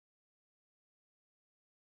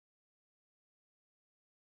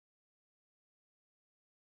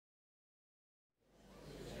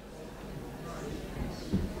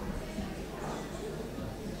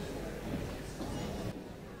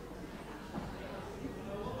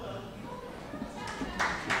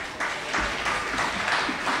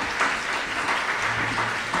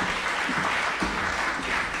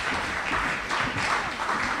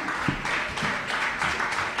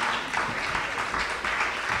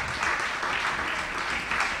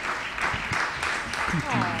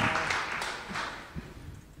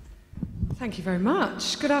Thank you very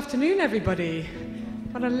much. Good afternoon, everybody.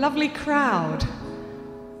 What a lovely crowd.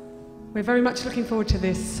 We're very much looking forward to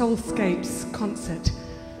this Soulscapes concert.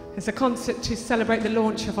 It's a concert to celebrate the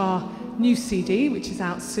launch of our new CD, which is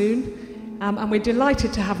out soon. And we're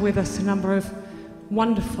delighted to have with us a number of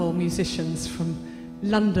wonderful musicians from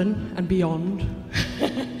London and beyond.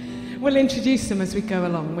 We'll introduce them as we go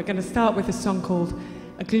along. We're going to start with a song called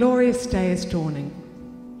A Glorious Day is Dawning.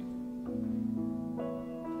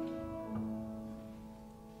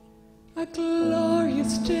 A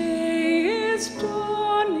glorious day is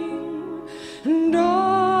dawning, and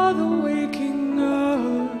all the waking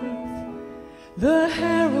earth, the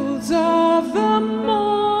heralds of the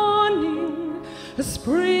morning, are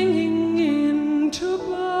springing into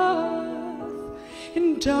birth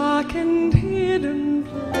in dark and hidden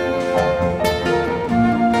places.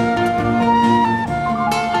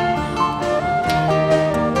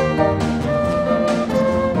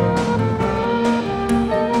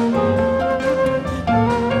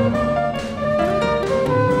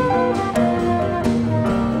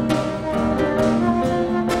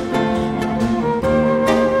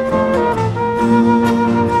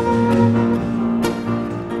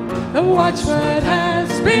 Watchword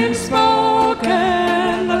has been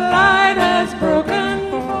spoken, the light has broken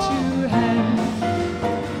to hand,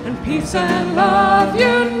 and peace and love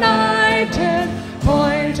united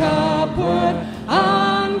point upward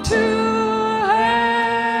unto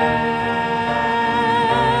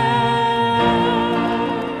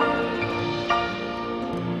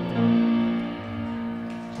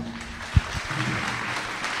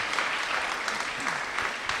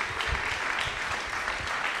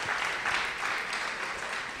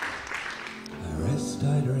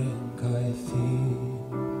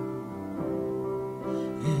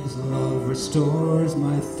restores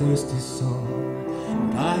my thirsty soul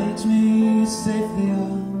and guides me safely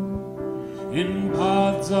on in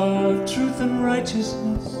paths of truth and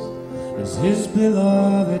righteousness as his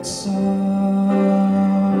beloved son.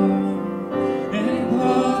 In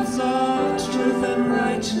paths of truth and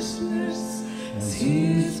righteousness as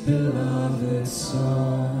his beloved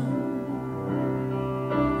son.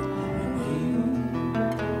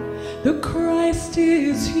 The Christ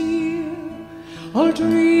is here. All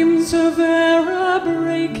dreams of error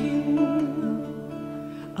breaking,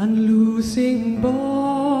 unloosing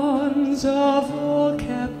bonds of all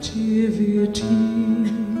captivity.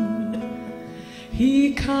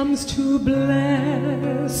 He comes to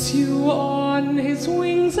bless you on his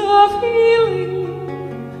wings of healing,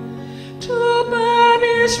 to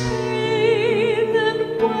banish pain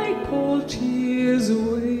and wipe all tears away.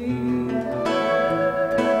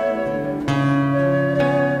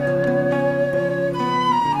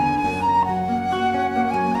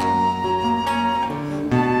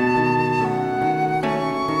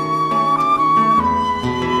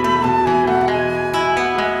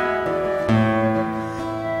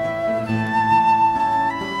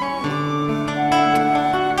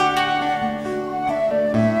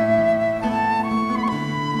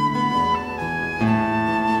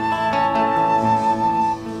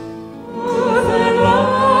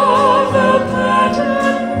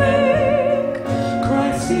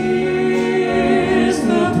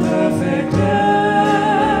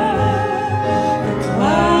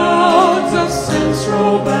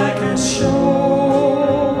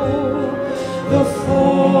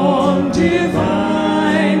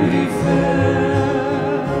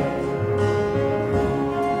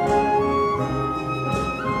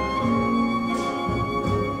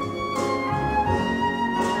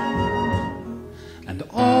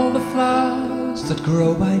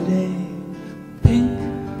 Grow by day, pink,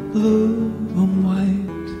 blue, and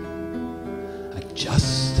white, are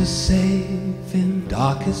just as safe in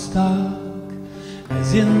darkest dark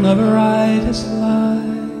as in the brightest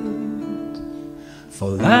light.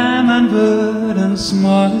 For lamb and bird and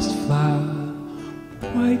smallest flower,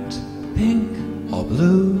 white, pink, or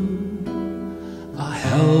blue, are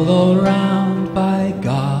held all round by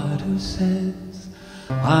God who says,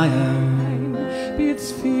 I am.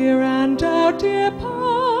 Bids fear and doubt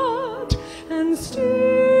depart, and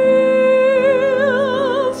stills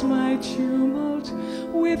my tumult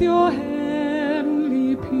with your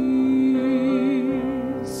heavenly peace.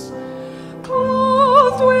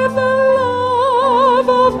 Clothed with the love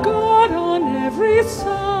of God on every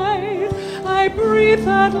side, I breathe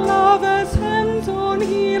that love as hands on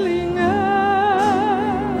healing earth.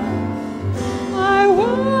 I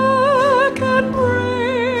work and pray.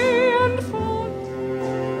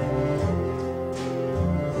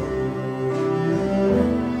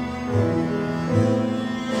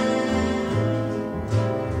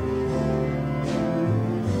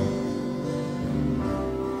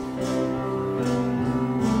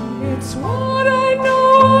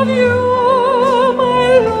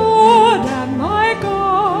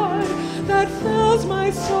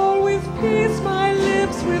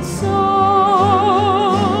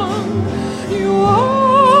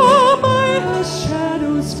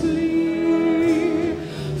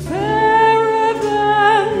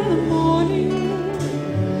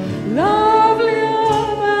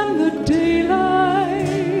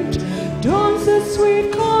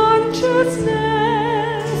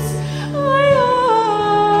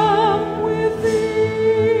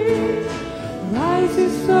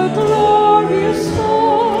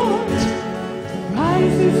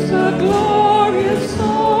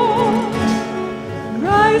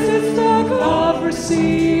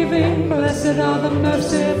 Blessed are the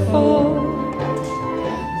merciful,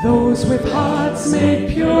 those with hearts made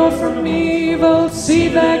pure from evil, see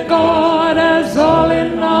their God as all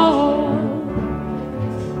in all.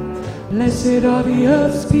 Blessed are the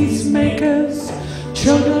earth's peacemakers,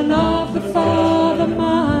 children of the Father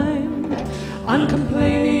mind,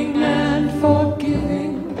 uncomplaining and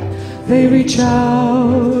forgiving, they reach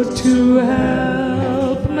out to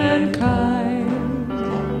help mankind.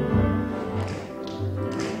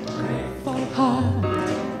 Grateful heart,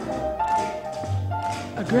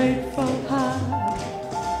 a grateful heart,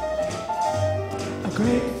 a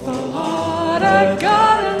grateful heart, a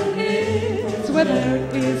garden is where there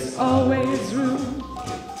is always room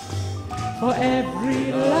for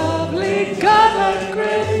every lovely God-like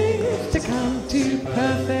grace to come to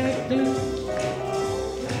perfect bloom.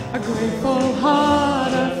 A grateful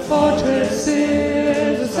heart, a fortress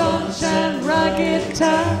is a staunch and rugged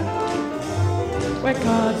town, where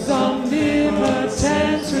God's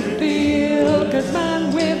omnipotence revealed, 'cause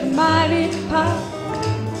man with mighty power.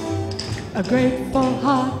 A grateful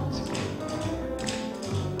heart,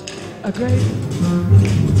 a grateful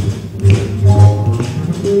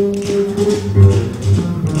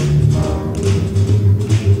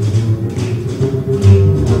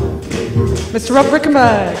Mr. Rob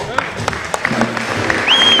Rickenberg.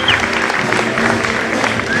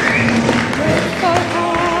 Grateful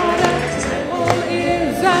heart, a temple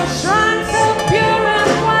is a shrine so pure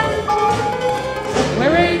and white,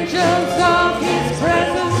 where angels of His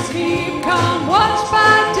presence keep calm watch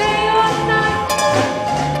by day or night.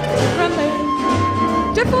 From there,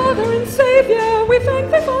 dear Father and Savior, we thank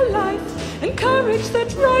Thee for life and courage that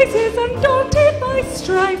rises undaunted by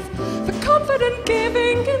strife, for confident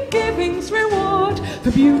giving and giving's reward,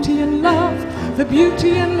 for beauty and love, for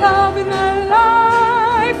beauty and love in the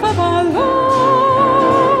life of our Lord.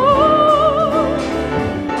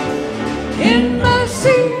 In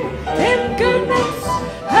mercy, in goodness,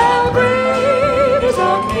 how great is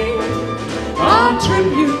our King, our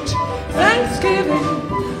tribute, thanksgiving,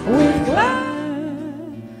 with glad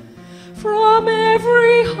from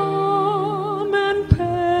every harm and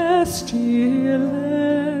pestilence.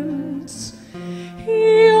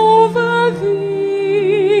 He over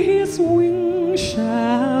thee His wings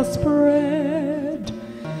shall spread,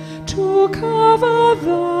 to cover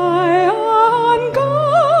thy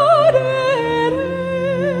unguarded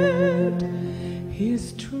head. His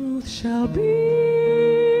truth shall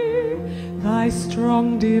be thy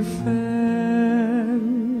strong defense.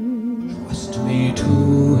 Trust me to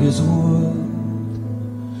His word,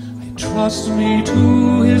 I trust me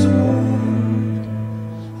to His word,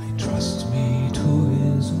 I trust me to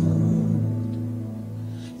His word.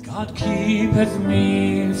 God keepeth me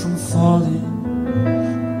from falling,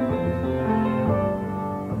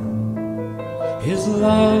 His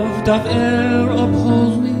love doth e'er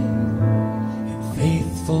uphold me, in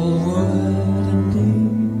faithful word and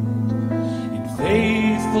deed, in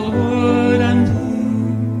faithful word and deed.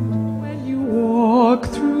 When you walk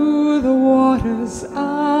through the waters,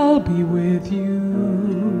 I'll be with you.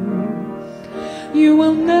 You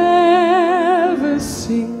will never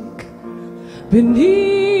sink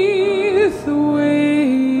beneath the waves.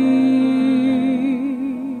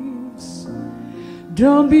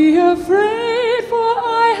 Don't be afraid, for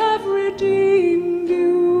I have redeemed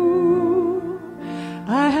you.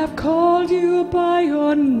 I have called you by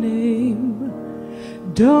your name.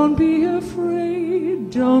 Don't be afraid,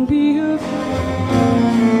 don't be afraid.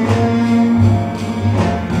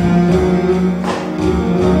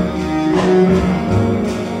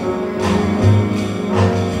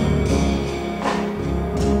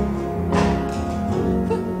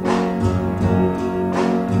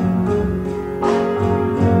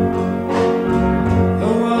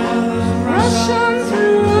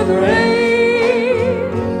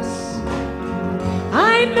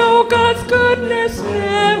 Goodness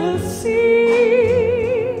never cease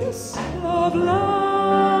of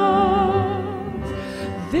love.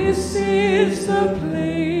 This is the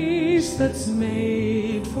place that's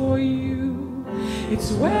made for you.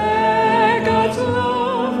 It's where God's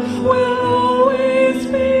love will always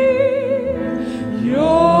be.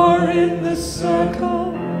 You're in the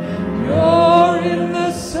circle, you're in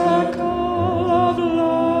the circle of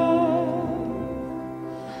love.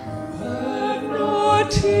 But no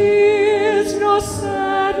tears, no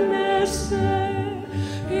sadness there,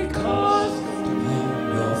 because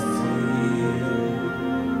your fears.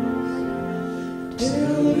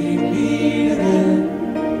 Till we meet again,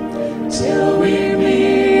 till we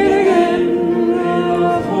meet again,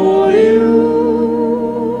 I'll hold you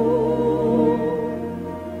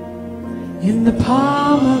in the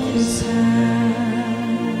palm of His hand.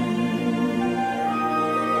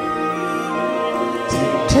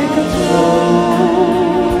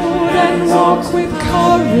 walk with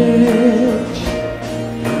courage.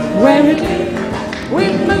 Where it we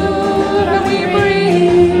move and we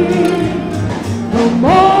breathe. No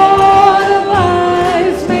mortal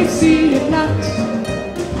eyes may see it not.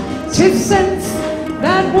 'Tis sense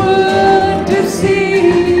that word